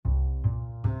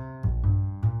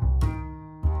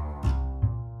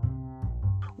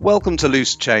Welcome to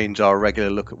Loose Change, our regular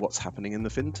look at what's happening in the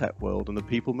fintech world and the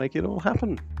people making it all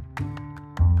happen.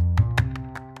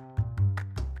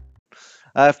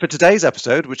 For today's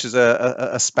episode, which is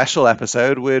a special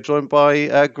episode, we're joined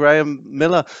by Graham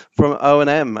Miller from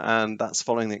O&M, and that's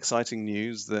following the exciting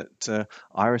news that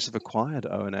Iress have acquired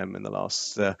O&M in the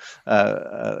last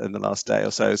day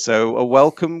or so. So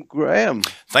welcome, Graham.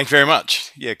 Thank you very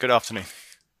much. Yeah, good afternoon.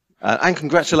 And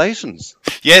congratulations.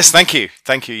 Yes, thank you.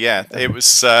 Yeah, it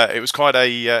was quite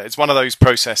it's one of those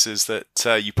processes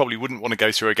that you probably wouldn't want to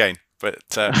go through again. But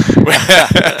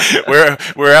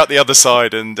we're out the other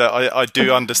side, and I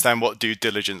do understand what due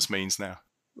diligence means now.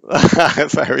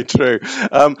 Very true.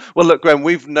 Well, look, Graham,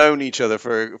 we've known each other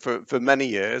for many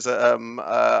years.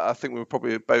 I think we were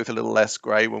probably both a little less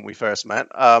grey when we first met,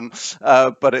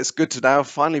 but it's good to now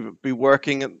finally be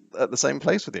working at the same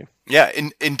place with you. Yeah,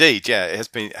 indeed. Yeah,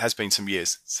 it has been some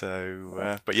years.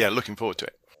 So, but yeah, looking forward to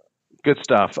it. Good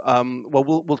stuff. Well,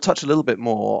 we'll touch a little bit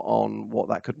more on what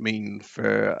that could mean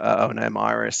for O&M,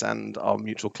 Iress, and our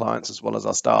mutual clients as well as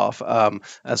our staff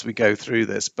as we go through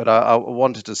this. But I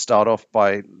wanted to start off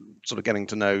by sort of getting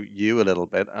to know you a little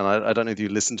bit. And I don't know if you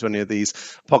listened to any of these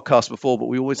podcasts before, but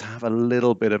we always have a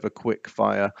little bit of a quick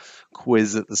fire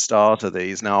quiz at the start of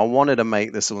these. Now, I wanted to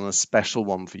make this one a special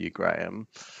one for you, Graham.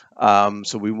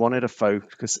 So we wanted to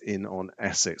focus in on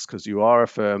Essex because you are a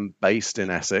firm based in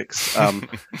Essex.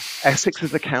 Essex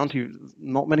is a county,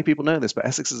 not many people know this, but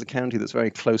Essex is a county that's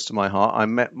very close to my heart. I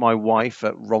met my wife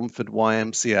at Romford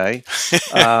YMCA.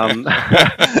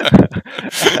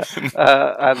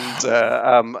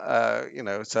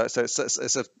 So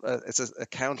it's a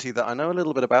county that I know a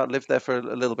little bit about, lived there for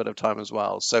a little bit of time as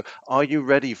well. So are you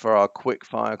ready for our quick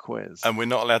fire quiz? And we're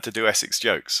not allowed to do Essex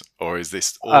jokes, or is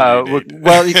this all you need?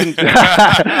 Well, you can,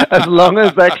 as long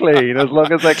as they're clean,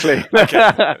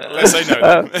 Okay, let's say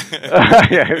no.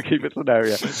 Yeah, keep it to no,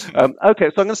 yeah. Okay,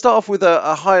 so I'm going to start off with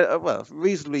a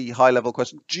reasonably high level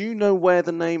question. Do you know where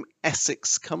the name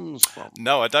Essex comes from?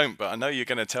 No, I don't, but I know you're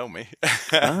going to tell me.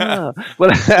 Well,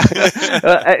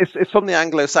 it's from the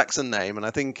Anglo-Saxon name, and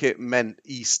I think it meant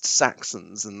East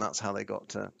Saxons, and that's how they got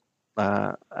to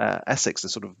Essex. They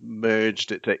sort of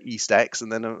merged it to East X,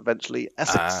 and then eventually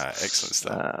Essex. Excellent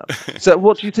stuff. So,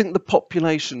 what do you think the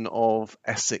population of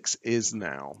Essex is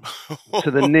now?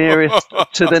 To the nearest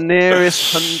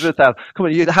 100,000. Come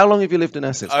on, how long have you lived in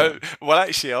Essex? Well,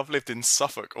 actually, I've lived in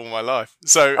Suffolk all my life.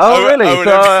 So, really?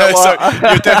 So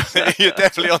you're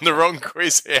definitely on the wrong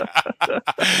quiz here.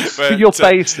 But you're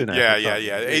based in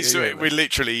Essex.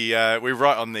 Yeah. We're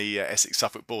right on the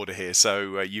Essex-Suffolk border here.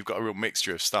 So you've got a real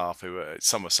mixture of staff who are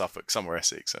some are Suffolk, some are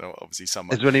Essex, and obviously some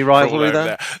are. Is there any rivalry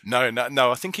there?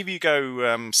 No. I think if you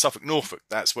go Suffolk-Norfolk,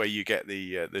 that's where you get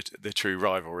the true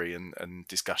rivalry and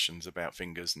discussions about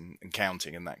fingers and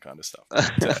counting and that kind of stuff.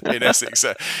 But, in Essex,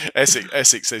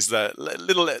 Essex is a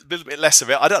little bit less of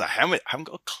it. I don't know how many. I haven't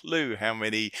got a clue how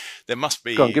many. There must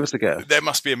be. Go on, give us a guess. There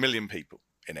must be 1 million people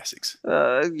in Essex.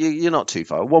 You're not too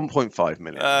far. 1.5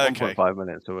 million. Okay. 1.5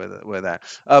 million. So we're there.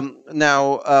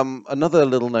 Now, another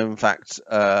little known fact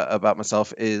about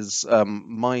myself is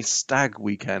my stag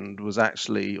weekend was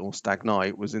actually, or stag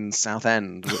night, was in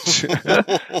Southend, which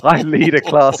I lead a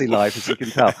classy life, as you can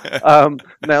tell.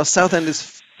 Now, Southend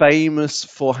is famous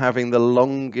for having the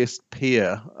longest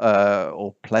pier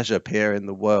or pleasure pier in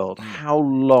the world. How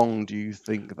long do you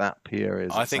think that pier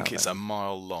is? I think it's a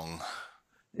mile long.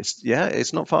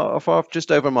 It's not far, just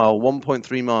over a mile,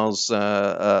 1.3 miles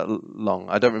long.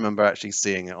 I don't remember actually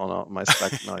seeing it on my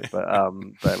stag night, but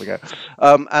there we go.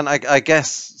 And I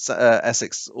guess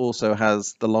Essex also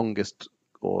has the longest,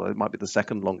 or it might be the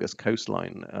second longest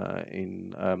coastline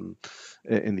in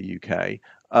the UK,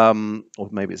 or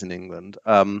maybe it's in England.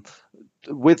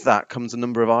 With that comes a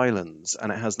number of islands,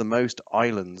 and it has the most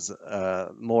islands,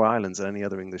 more islands than any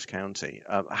other English county.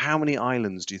 How many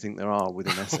islands do you think there are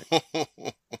within Essex?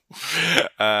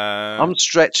 I'm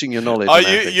stretching your knowledge.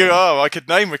 You are. I could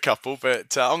name a couple,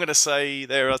 but I'm going to say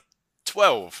there are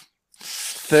 12.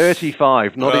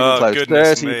 35, not even close.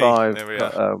 35. Me. There we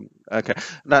are. Okay.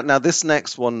 Now this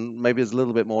next one maybe is a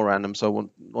little bit more random, so I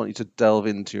want you to delve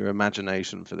into your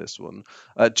imagination for this one.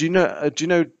 Do you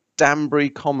know Danbury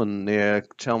Common near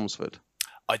Chelmsford?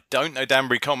 I don't know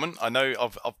Danbury Common. I know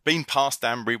I've been past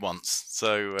Danbury once.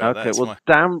 So okay. Well,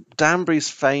 Danbury's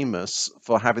famous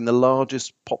for having the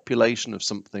largest population of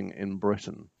something in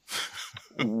Britain.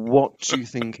 What do you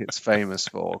think it's famous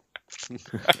for?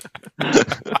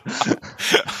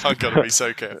 I've got to be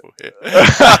so careful here.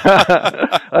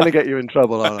 I'm going to get you in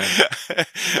trouble, aren't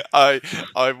I?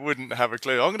 I wouldn't have a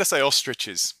clue. I'm going to say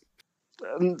ostriches.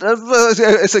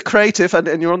 It's a creative,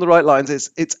 and you're on the right lines.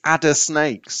 It's adder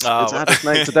snakes. It's Oh, adder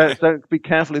snakes. So don't be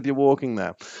careful if you're walking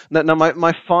there. Now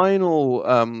my final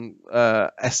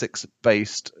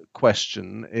Essex-based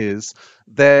question is: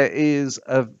 there is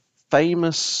a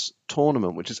famous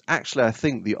tournament, which is actually, I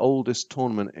think, the oldest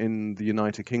tournament in the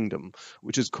United Kingdom,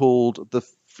 which is called the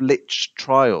Flitch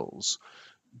Trials.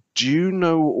 Do you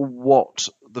know what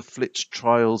the Flitch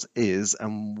Trials is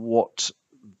and what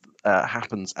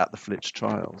happens at the Flitch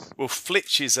Trials? well,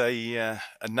 flitch is a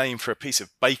name for a piece of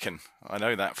bacon. I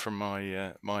know that from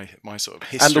my sort of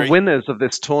And the history. winners of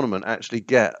this tournament actually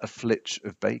get a flitch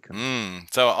of bacon.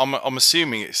 So I'm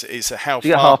assuming it's a how So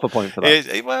you get far. half a point for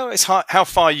that. Well, it's how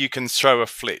far you can throw a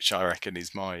flitch. I reckon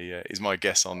is my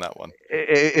guess on that one.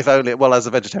 If only, well, as a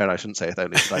vegetarian, I shouldn't say if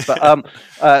only today,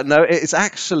 but no, it's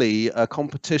actually a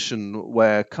competition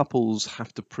where couples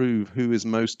have to prove who is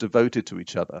most devoted to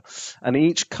each other, and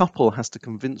each couple has to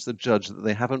convince the judge that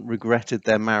they haven't regretted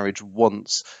their marriage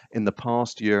once in the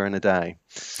past year and a day,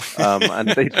 and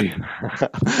they do,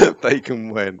 they can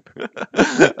win.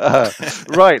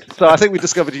 Right, so I think we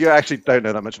discovered you actually don't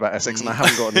know that much about Essex, and I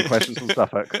haven't got any questions from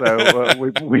Suffolk, so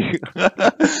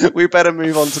we better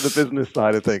move on to the business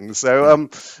side of things. So,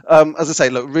 as I say,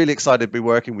 look, really excited to be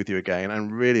working with you again,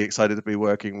 and really excited to be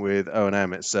working with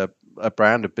O&M. It's a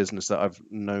brand of business that I've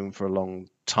known for a long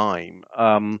time.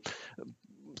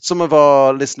 Some of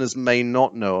our listeners may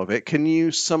not know of it. Can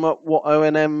you sum up what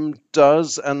O&M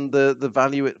does and the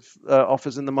value it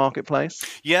offers in the marketplace?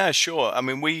 Yeah, sure. I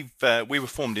mean, we were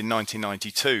formed in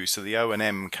 1992, so the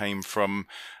O&M came from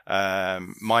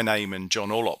my name and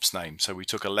John Orlop's name. So we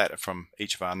took a letter from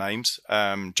each of our names.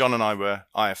 John and I were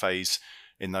IFAs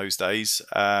in those days,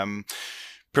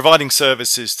 providing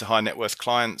services to high net worth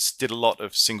clients. Did a lot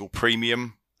of single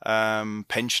premium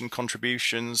pension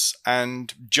contributions,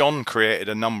 and John created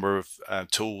a number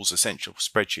of tools, essential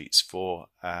spreadsheets for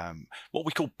what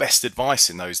we call best advice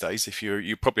in those days. If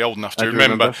you're probably old enough to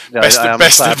remember Yeah,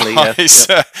 best sadly, advice, yes.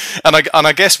 Yep. and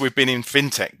I guess we've been in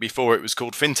fintech before it was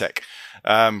called fintech.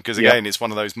 Because again, it's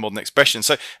one of those modern expressions.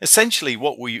 So essentially,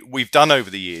 what we've done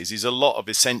over the years is a lot of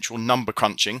essential number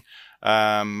crunching.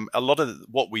 A lot of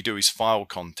what we do is file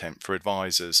content for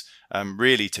advisors,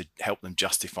 really to help them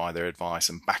justify their advice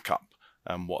and back up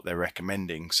what they're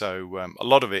recommending. So a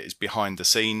lot of it is behind the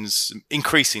scenes.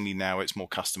 Increasingly now, it's more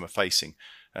customer facing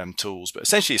tools, but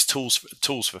essentially it's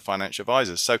tools for financial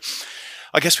advisors. So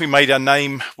I guess we made our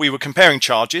name. We were comparing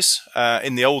charges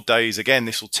in the old days. Again,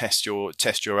 this will test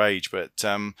your age, but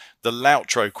the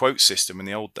Loutro quote system in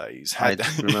the old days had.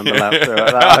 I remember Loutro.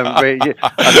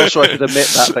 I'm not sure I could admit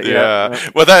that, but yeah.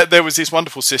 Well, there was this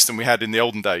wonderful system we had in the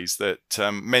olden days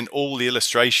that meant all the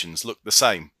illustrations looked the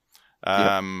same.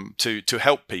 To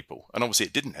help people, and obviously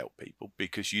it didn't help people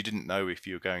because you didn't know if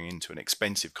you were going into an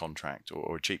expensive contract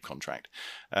or a cheap contract.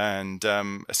 And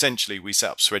essentially we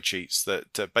set up spreadsheets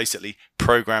that basically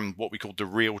programmed what we called the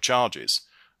real charges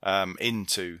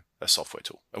into a software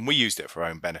tool, and we used it for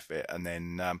our own benefit. And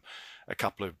then a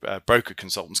couple of broker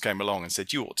consultants came along and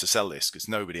said, you ought to sell this because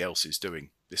nobody else is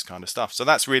doing this kind of stuff. So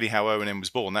that's really how O&M was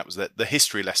born. That was the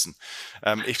history lesson.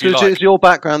 If you like. Is your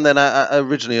background then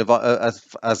originally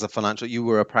as a financial? You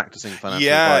were a practicing financial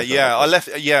advisor. Yeah. I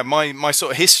left. Yeah, my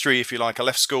sort of history, if you like. I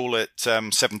left school at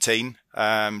 17.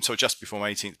 So just before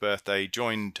my 18th birthday,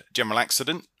 joined General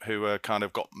Accident, who kind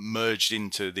of got merged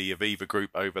into the Aviva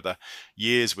group over the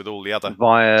years with all the other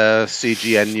via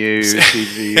CGNU,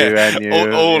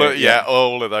 CGUNU,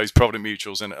 all of those Provident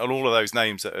Mutuals and all of those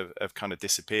names that have kind of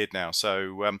disappeared now.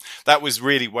 So that was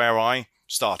really where I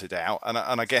started out, and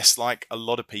I guess like a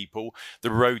lot of people, the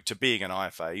road to being an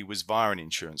IFA was via an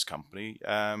insurance company.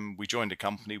 We joined a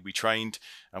company, we trained,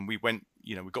 and we went.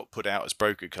 We got put out as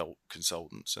broker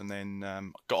consultants, and then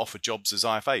got offered jobs as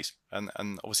IFAs. And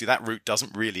obviously that route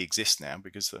doesn't really exist now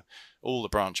because all the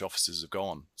branch offices have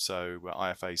gone. So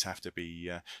IFAs have to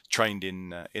be trained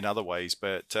in other ways.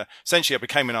 But essentially, I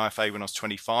became an IFA when I was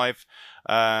 25.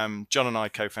 John and I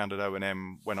co-founded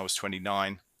O&M when I was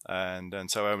 29. And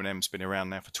so O&M's been around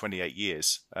now for 28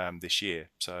 years this year.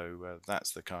 So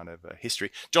that's the kind of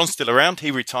history. John's still around. He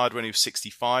retired when he was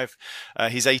 65.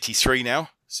 He's 83 now.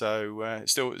 So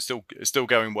still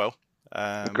going well.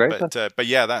 Great. But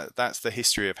yeah, that's the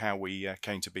history of how we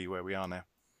came to be where we are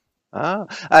now.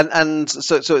 And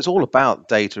so it's all about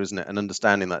data, isn't it? And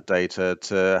understanding that data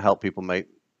to help people make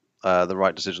the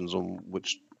right decisions on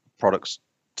which products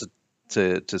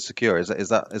to secure. Is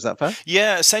that fair?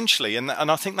 Yeah, essentially, and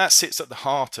I think that sits at the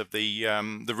heart of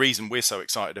the reason we're so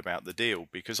excited about the deal,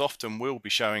 because often we'll be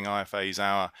showing IFAs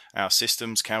our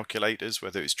systems, calculators,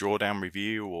 whether it's drawdown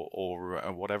review or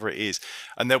whatever it is,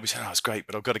 and they'll be saying, "Oh, it's great,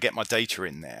 but I've got to get my data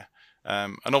in there."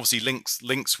 And obviously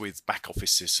links with back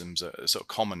office systems are sort of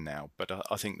common now, but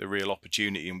I think the real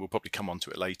opportunity, and we'll probably come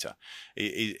onto it later,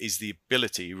 is the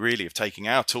ability really of taking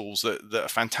our tools that are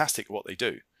fantastic at what they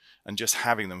do and just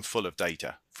having them full of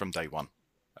data from day one.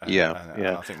 Yeah, And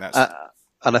yeah. I think that's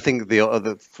And I think the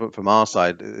other from our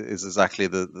side is exactly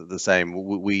the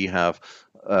same. We have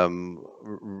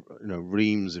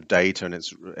reams of data,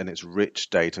 and it's rich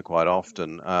data quite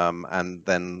often. And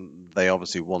then they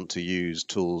obviously want to use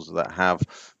tools that have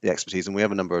the expertise, and we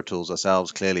have a number of tools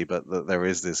ourselves, clearly, but there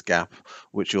is this gap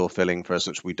which you're filling for us,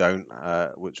 which we don't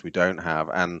have,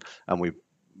 and we're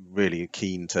really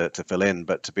keen to fill in.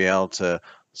 But to be able to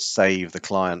save the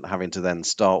client having to then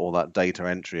start all that data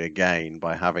entry again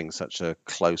by having such a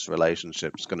close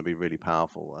relationship is going to be really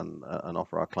powerful and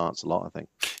offer our clients a lot, I think.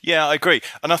 Yeah, I agree.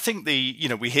 And I think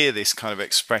we hear this kind of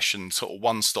expression, sort of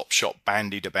one-stop shop,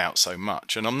 bandied about so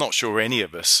much. And I'm not sure any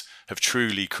of us have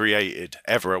truly created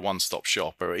ever a one-stop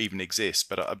shop or even exist.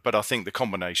 But I think the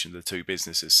combination of the two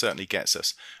businesses certainly gets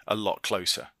us a lot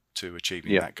closer to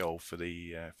achieving Yeah. that goal for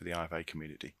the IFA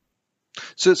community.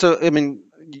 So I mean,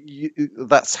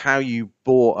 that's how you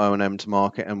brought O&M to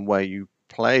market and where you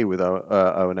play with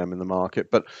O&M in the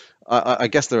market. But I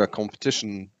guess there are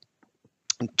competition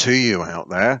to you out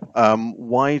there.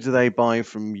 Why do they buy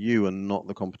from you and not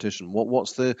the competition?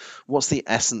 What's the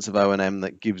essence of O&M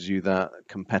that gives you that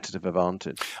competitive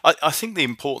advantage? I think the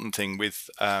important thing with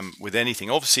anything,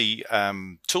 obviously,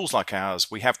 tools like ours,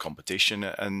 we have competition,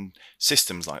 and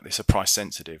systems like this are price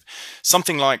sensitive.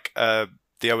 Something like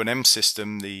the O&M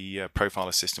system, the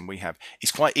profiler system we have,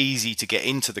 is quite easy to get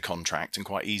into the contract and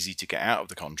quite easy to get out of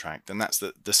the contract. And that's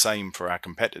the same for our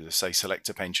competitors, say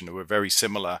Selector Pension, who are a very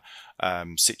similar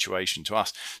situation to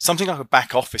us. Something like a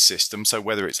back office system, so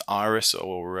whether it's Iris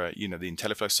or the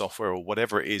IntelliFlow software or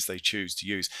whatever it is they choose to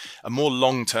use, are more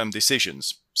long-term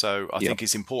decisions. So I think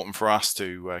it's important for us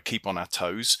to keep on our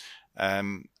toes.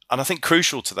 And I think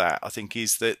crucial to that, I think,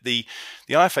 is that the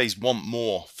IFAs want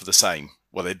more for the same.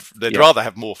 Well, they'd rather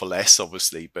have more for less,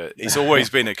 obviously, but it's always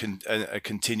been a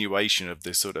continuation of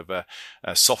this sort of a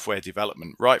software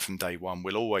development right from day one.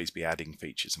 We'll always be adding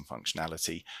features and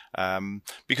functionality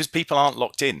because people aren't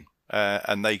locked in,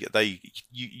 and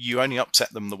you only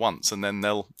upset them the once, and then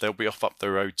they'll be off up the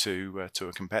road to a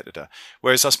competitor.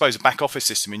 Whereas I suppose a back office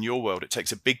system in your world, it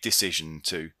takes a big decision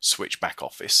to switch back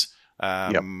office.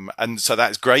 And so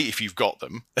that's great if you've got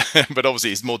them, but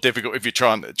obviously it's more difficult if you're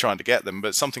trying to get them.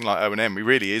 But something like O&M, we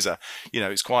really is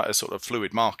it's quite a sort of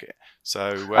fluid market.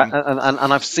 So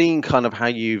and I've seen kind of how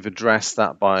you've addressed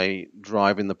that by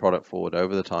driving the product forward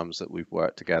over the times that we've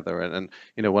worked together. And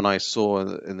when I saw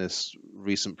in this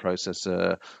recent process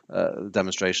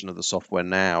demonstration of the software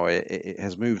now, it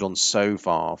has moved on so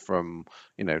far from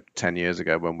 10 years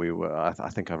ago when we were.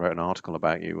 I think I wrote an article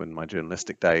about you in my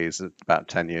journalistic days about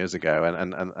 10 years ago,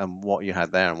 and what you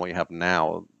had there and what you have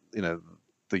now.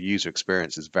 The user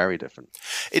experience is very different.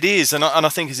 It is, and I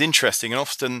think it's interesting. And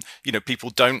often, people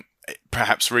don't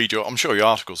perhaps read I'm sure your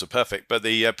articles are perfect, but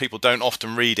the people don't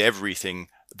often read everything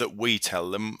that we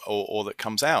tell them or that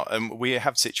comes out. And we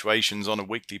have situations on a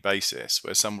weekly basis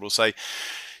where someone will say,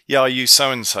 yeah, I use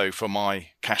so-and-so for my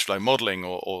cash flow modeling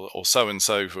or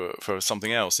so-and-so for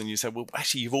something else. And you say, well,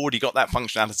 actually, you've already got that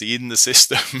functionality in the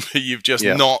system. You've just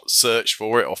not searched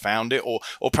for it or found it, or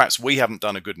perhaps we haven't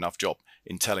done a good enough job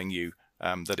in telling you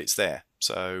that it's there.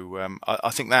 So I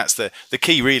think that's the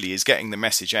key really, is getting the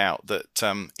message out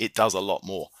that it does a lot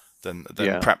more than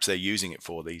perhaps they're using it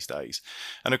for these days.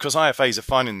 And of course, IFAs are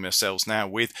finding themselves now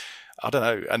with, I don't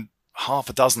know, and half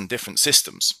a dozen different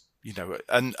systems,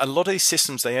 and a lot of these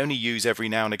systems they only use every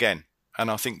now and again.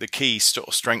 And I think the key sort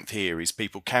of strength here is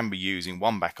people can be using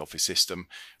one back office system.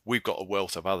 We've got a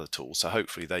wealth of other tools, so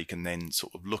hopefully they can then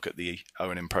sort of look at the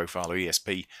O&M Profiler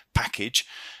ESP package.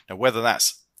 Now, whether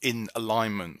that's in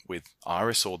alignment with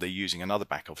Iris or they're using another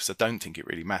back office, I don't think it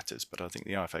really matters. But I think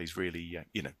the IFAs really,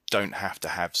 don't have to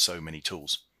have so many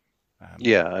tools.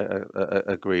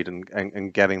 Agreed.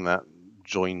 And getting that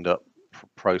joined up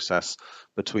process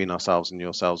between ourselves and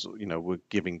yourselves, we're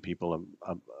giving people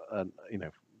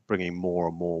bringing more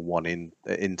and more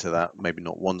into that, maybe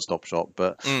not one-stop shop,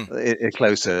 but a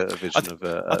closer vision of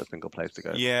a single place to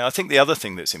go. Yeah, I think the other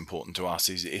thing that's important to us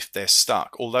is if they're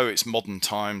stuck, although it's modern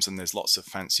times and there's lots of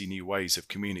fancy new ways of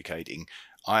communicating,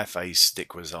 IFAs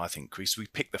stick with us, I think, because we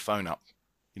pick the phone up.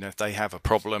 If they have a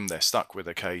problem, they're stuck with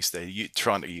a case, they're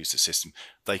trying to use the system,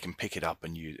 they can pick it up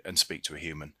and speak to a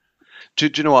human.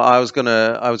 Do you know what I was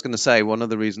gonna say? One of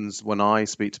the reasons when I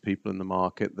speak to people in the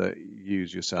market that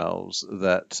use yourselves,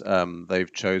 that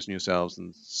they've chosen yourselves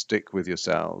and stick with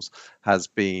yourselves, has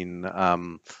been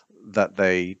that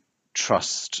they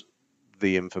trust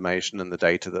the information and the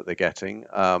data that they're getting,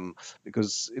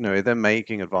 because if they're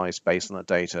making advice based on that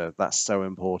data, that's so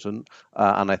important.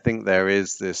 And I think there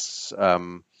is this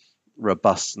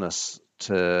robustness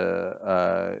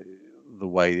to the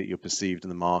way that you're perceived in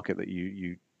the market, that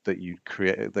you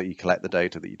create, that you collect the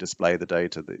data, that you display the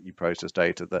data, that you process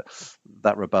data,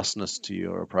 that robustness to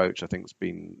your approach, I think, has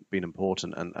been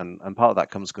important, and part of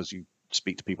that comes because you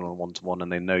speak to people on one-to-one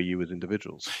and they know you as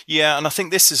individuals. Yeah, and I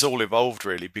think this has all evolved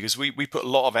really because we put a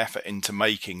lot of effort into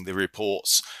making the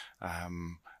reports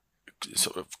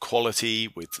sort of quality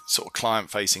with sort of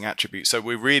client-facing attributes. So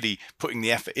we're really putting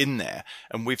the effort in there,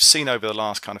 and we've seen over the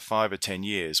last kind of 5 or 10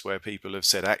 years where people have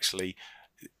said, actually,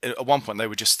 at one point they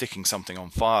were just sticking something on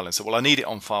file and said, well, I need it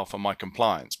on file for my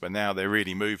compliance, but now they're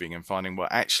really moving and finding, well,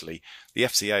 actually, the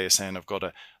FCA is saying I've got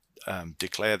to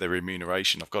declare the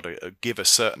remuneration, I've got to give a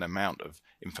certain amount of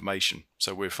information.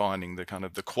 So we're finding the kind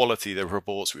of the quality of the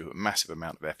reports, we put a massive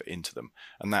amount of effort into them,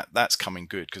 and that's coming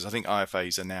good because I think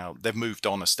IFAs are now, they've moved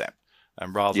on a step,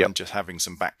 and rather than just having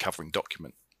some back covering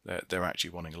document, they're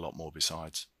actually wanting a lot more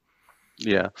besides.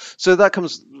 Yeah. So that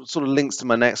sort of links to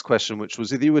my next question, which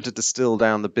was, if you were to distill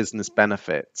down the business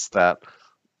benefits that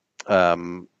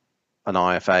an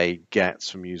IFA gets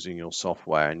from using your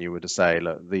software, and you were to say,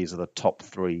 look, these are the top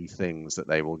 3 things that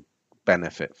they will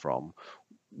benefit from,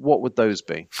 what would those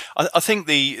be? I think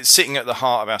the sitting at the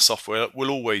heart of our software will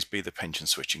always be the pension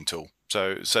switching tool.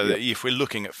 So that if we're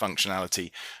looking at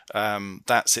functionality,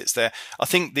 that sits there. I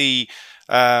think the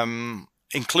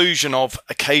inclusion of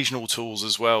occasional tools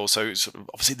as well. So sort of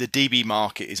obviously the DB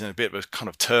market is in a bit of a kind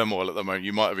of turmoil at the moment.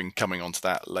 You might have been coming onto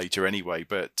that later anyway,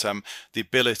 but the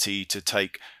ability to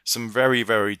take some very,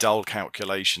 very dull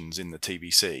calculations in the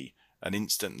TBC and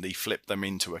instantly flip them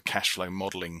into a cash flow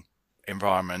modeling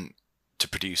environment to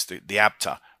produce the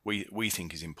ABTA, we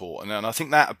think is important. And I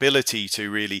think that ability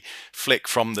to really flick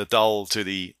from the dull to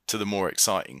the more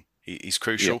exciting is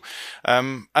crucial.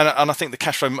 And I think the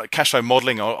cash flow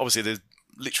modeling, obviously there's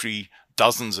literally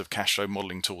dozens of cash flow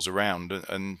modeling tools around,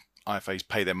 and IFAs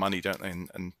pay their money, don't they,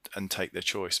 and take their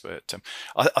choice. But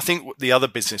I think the other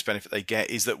business benefit they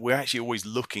get is that we're actually always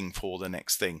looking for the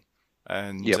next thing.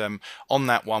 And on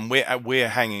that one, we're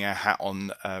hanging our hat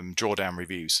on drawdown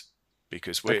reviews,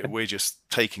 because we're just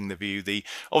taking the view.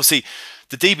 Obviously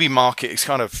the DB market is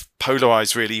kind of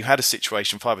polarized really. You had a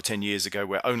situation 5 or 10 years ago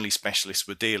where only specialists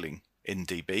were dealing in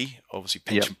DB. Obviously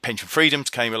pension freedoms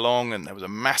came along, and there was a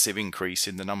massive increase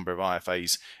in the number of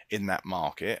IFAs in that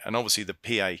market. And obviously the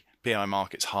PI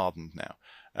market's hardened now.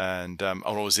 And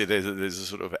obviously there's a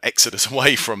sort of exodus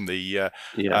away from the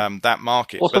that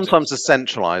market. Or sometimes a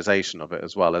centralization of it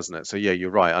as well, isn't it? So yeah,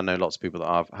 you're right. I know lots of people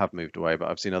that have moved away, but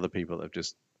I've seen other people that have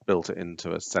just built it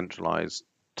into a centralized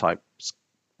type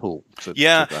pool.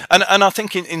 And I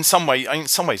think in some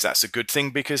ways that's a good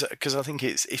thing, because I think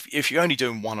it's if you're only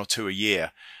doing 1 or 2 a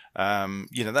year,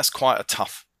 that's quite a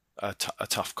tough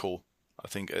call, I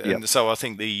think. And so I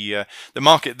think the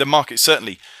market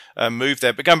certainly moved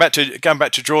there. But going back to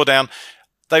drawdown,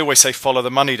 they always say follow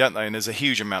the money, don't they? And there's a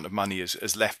huge amount of money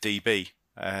has left DB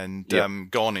and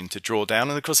gone into drawdown.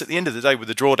 And of course, at the end of the day, with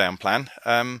the drawdown plan,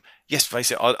 yes, face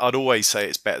it, I'd always say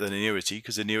it's better than annuity,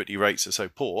 because annuity rates are so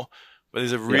poor. But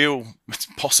there's a real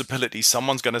possibility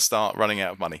someone's going to start running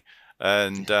out of money.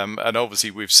 And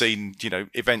obviously we've seen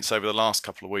events over the last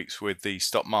couple of weeks with the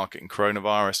stock market and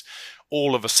coronavirus.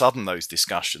 All of a sudden, those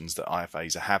discussions that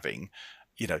IFAs are having,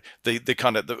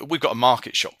 we've got a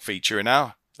market shock feature in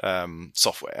our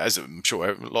software, as I'm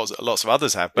sure lots of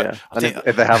others have. But I think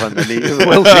if they haven't, they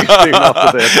will do soon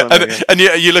after this. And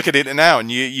you look at it now, and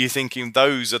you're thinking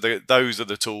those are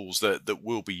the tools that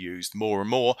will be used more and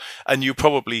more. And you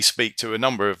probably speak to a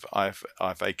number of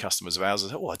IFA customers of ours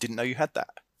and say, "Oh, I didn't know you had that."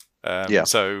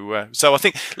 So I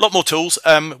think a lot more tools.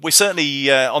 We're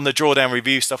certainly on the drawdown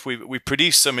review stuff. We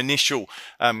produced some initial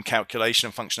calculation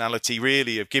and functionality,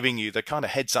 really, of giving you the kind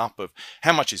of heads up of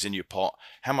how much is in your pot,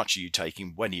 how much are you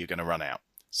taking, when are you going to run out.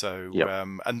 So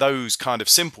and those kind of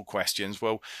simple questions.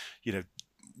 Well,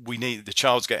 we need, the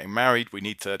child's getting married, we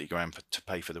need 30 grand to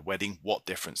pay for the wedding. What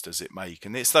difference does it make?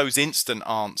 And it's those instant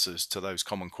answers to those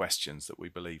common questions that we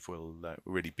believe will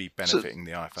really be benefiting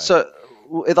the IFA. So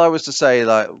if I was to say,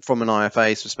 like, from an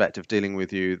IFA's perspective, dealing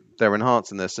with you, they're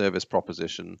enhancing their service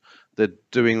proposition. They're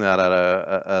doing that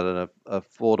at an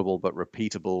affordable but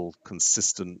repeatable,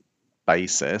 consistent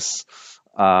basis.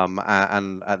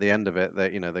 And at the end of it,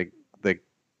 they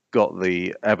got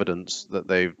the evidence that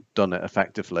they've done it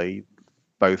effectively,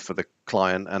 both for the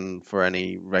client and for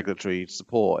any regulatory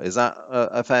support. Is that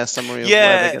a fair summary of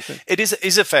where they Yeah, get to? it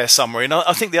is a fair summary, and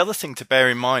I think the other thing to bear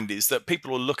in mind is that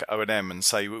people will look at O&M and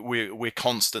say we're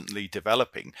constantly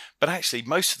developing, but actually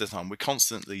most of the time we're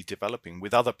constantly developing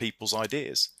with other people's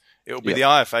ideas. It will be the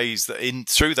IFAs that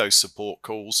through those support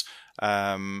calls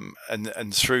and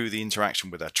through the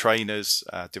interaction with our trainers,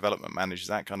 development managers,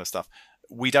 that kind of stuff.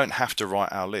 We don't have to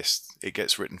write our list; it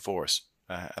gets written for us.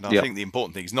 And I think the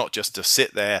important thing is not just to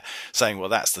sit there saying, well,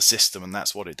 that's the system and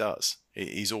that's what it does.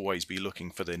 He's always be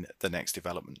looking for the next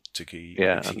development to keep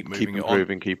moving it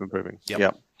on. Keep improving.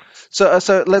 Yep.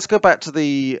 So let's go back to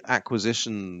the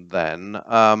acquisition then.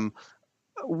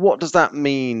 What does that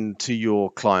mean to your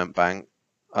client bank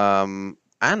and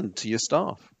to your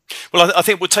staff? Well, I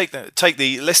think we'll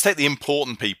let's take the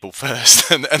important people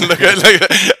first, and look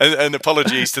at and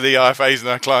apologies to the IFAs and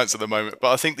our clients at the moment.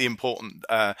 But I think the important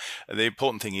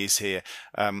thing is here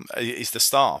is the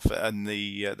staff and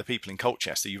the people in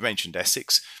Colchester. You mentioned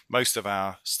Essex. Most of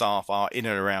our staff are in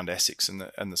and around Essex and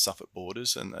the Suffolk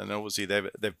borders, and obviously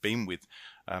they've been with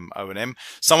O&M.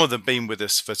 Some of them have been with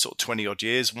us for sort of 20 odd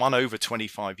years, one over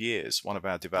 25 years. One of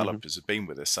our developers has been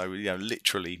with us. So,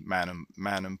 literally man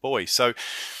and boy. So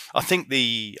I think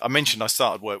I mentioned I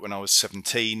started work when I was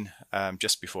 17,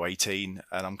 just before 18,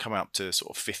 and I'm coming up to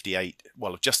sort of 58.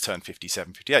 Well, I've just turned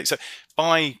 57, 58. So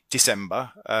by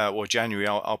December or January,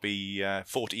 I'll be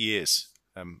 40 years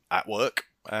at work.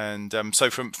 And so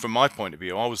from my point of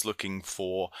view, I was looking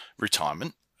for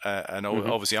retirement. And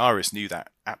obviously Iris knew that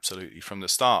absolutely from the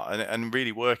start, and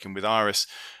really working with Iris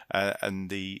and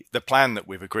the plan that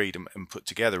we've agreed and put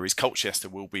together is Colchester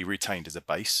will be retained as a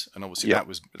base, and obviously that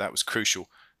was crucial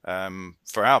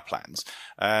for our plans,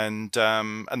 and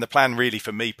the plan really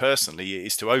for me personally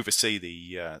is to oversee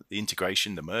the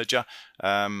integration, the merger.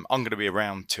 I'm going to be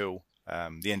around till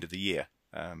the end of the year.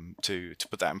 To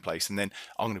put that in place, and then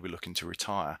I'm going to be looking to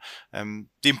retire. The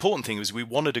important thing was we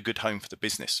wanted a good home for the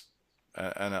business.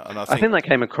 And I think that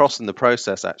came across in the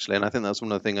process, actually, and I think that's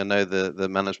one of the things I know the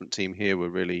management team here were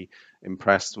really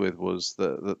impressed with was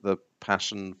the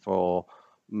passion for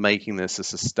making this a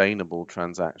sustainable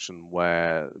transaction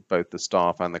where both the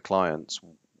staff and the clients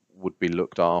would be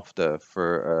looked after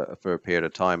for a period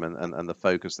of time, and the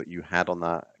focus that you had on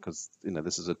that, because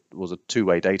this was a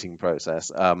two-way dating process.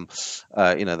 The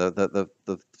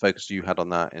focus you had on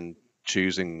that in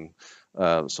choosing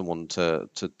someone to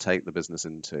take the business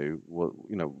into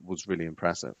was really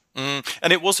impressive.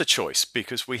 And it was a choice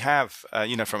because we have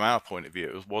from our point of view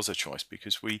it was a choice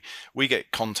because we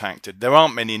get contacted. There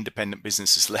aren't many independent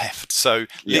businesses left, so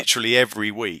literally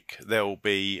every week there will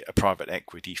be a private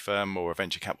equity firm or a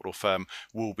venture capital firm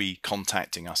will be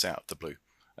contacting us out of the blue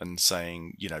and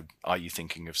saying, are you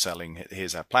thinking of selling?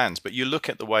 Here's our plans. But you look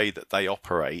at the way that they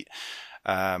operate,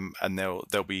 and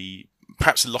they'll be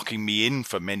perhaps locking me in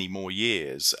for many more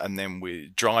years, and then we're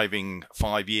driving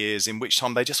 5 years, in which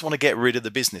time they just want to get rid of the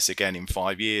business again in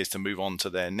 5 years to move on to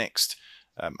their next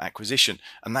acquisition.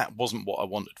 And that wasn't what I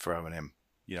wanted for O&M.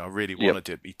 I really wanted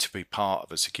to be part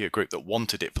of a secure group that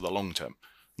wanted it for the long term,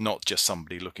 not just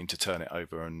somebody looking to turn it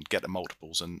over and get the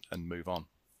multiples and move on.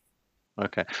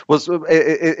 Okay. Well, so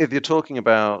if you're talking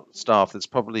about staff, it's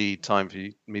probably time for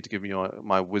me to give you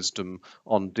my wisdom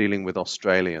on dealing with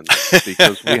Australians,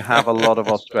 because we have a lot of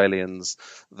Australians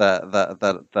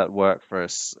that work for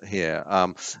us here.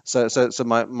 So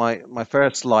my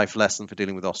first life lesson for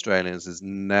dealing with Australians is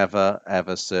never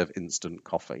ever serve instant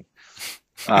coffee.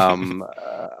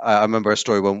 I remember a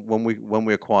story when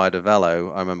we acquired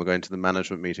Avelo. I remember going to the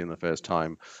management meeting the first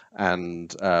time, and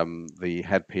the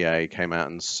head PA came out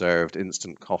and served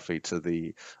instant coffee to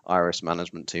the Iris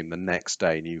management team. The next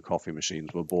day, new coffee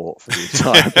machines were bought for the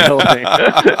entire building.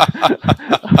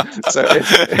 So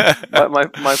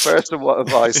my first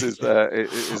advice is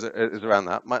around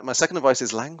that. My second advice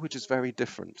is language is very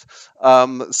different.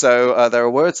 So there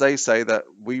are words they say that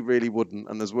we really wouldn't,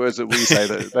 and there's words that we say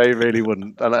that they really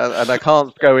wouldn't. And I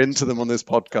can't go into them on this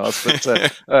podcast,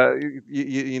 but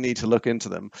you need to look into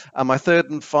them. And my third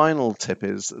and final tip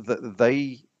is that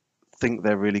they think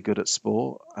they're really good at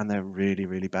sport and they're really,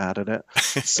 really bad at it.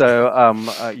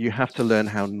 So you have to learn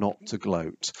how not to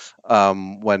gloat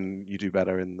when you do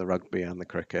better in the rugby and the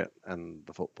cricket and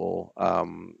the football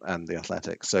and the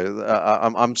athletics. So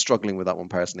I'm struggling with that one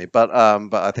personally, but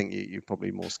I think you're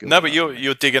probably more skilled. No, but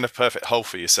you're digging a perfect hole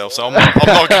for yourself, so I'm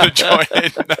not going to join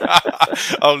in.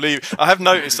 I'll leave. I have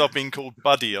noticed I've been called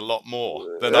Buddy a lot more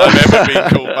than I've ever been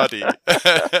called Buddy.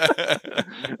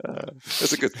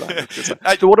 That's a good sign. So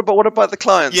what about the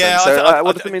clients? Yeah, so,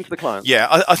 what does it mean to the clients?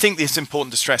 Yeah, I think it's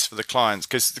important to stress for the clients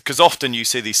because often you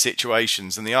see these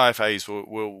situations and the IFAs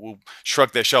will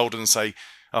shrug their shoulders and say,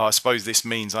 oh, I suppose this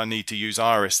means I need to use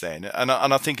Iris then. And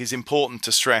I think it's important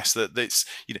to stress that it's,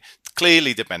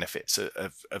 clearly the benefits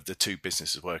of the two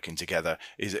businesses working together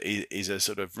is a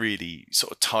sort of really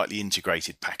sort of tightly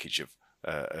integrated package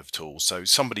of tools. So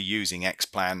somebody using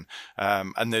Xplan,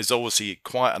 and there's obviously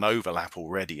quite an overlap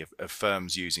already of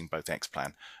firms using both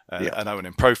Xplan and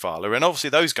O&M Profiler, and obviously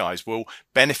those guys will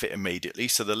benefit immediately.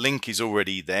 So the link is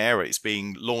already there. It's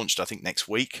being launched, I think, next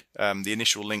week. The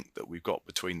initial link that we've got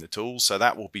between the tools, so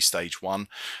that will be stage one.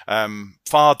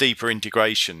 Far deeper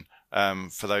integration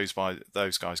for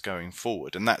those guys going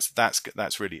forward, and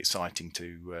that's really exciting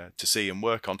to see and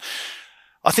work on.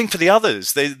 I think for the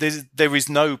others, there is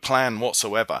no plan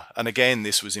whatsoever. And again,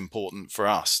 this was important for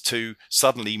us to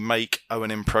suddenly make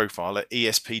O&M Profiler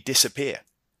ESP disappear.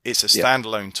 It's a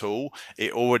standalone tool.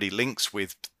 It already links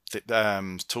with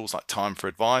tools like Time for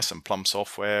Advice and Plum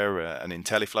Software and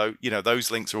IntelliFlow. Those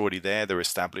links are already there. They're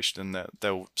established, and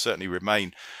they'll certainly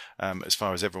remain as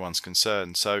far as everyone's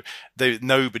concerned. So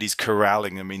nobody's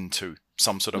corralling them into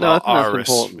some sort of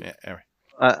Iris area.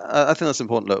 I think that's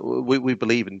important. Look, we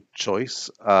believe in choice,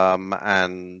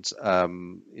 and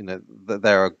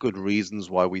there are good reasons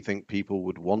why we think people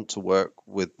would want to work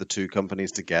with the two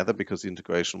companies together, because the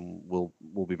integration will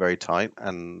be very tight,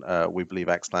 and we believe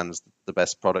Xplan is the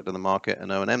best product in the market,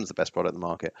 and O&M is the best product in the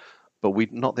market. But we're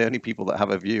not the only people that have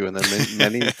a view, and there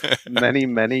are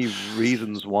many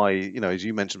reasons why. As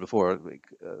you mentioned before,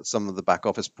 some of the back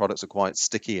office products are quite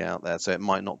sticky out there, so it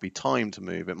might not be time to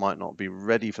move. It might not be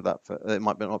ready for that. It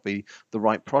might not be the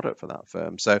right product for that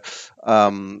firm. So,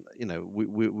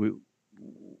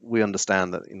 we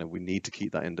understand that we need to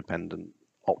keep that independent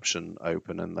option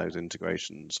open and those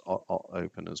integrations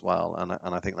open as well.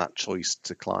 And I think that choice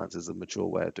to clients is a mature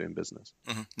way of doing business.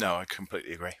 Mm-hmm. No, I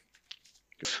completely agree.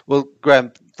 Well,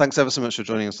 Graham, thanks ever so much for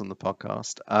joining us on the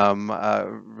podcast.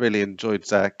 Really enjoyed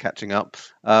catching up.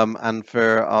 And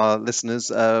for our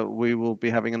listeners, we will be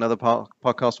having another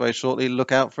podcast very shortly.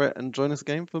 Look out for it and join us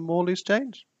again for more Loose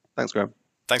Change. Thanks, Graham.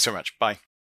 Thanks very much. Bye.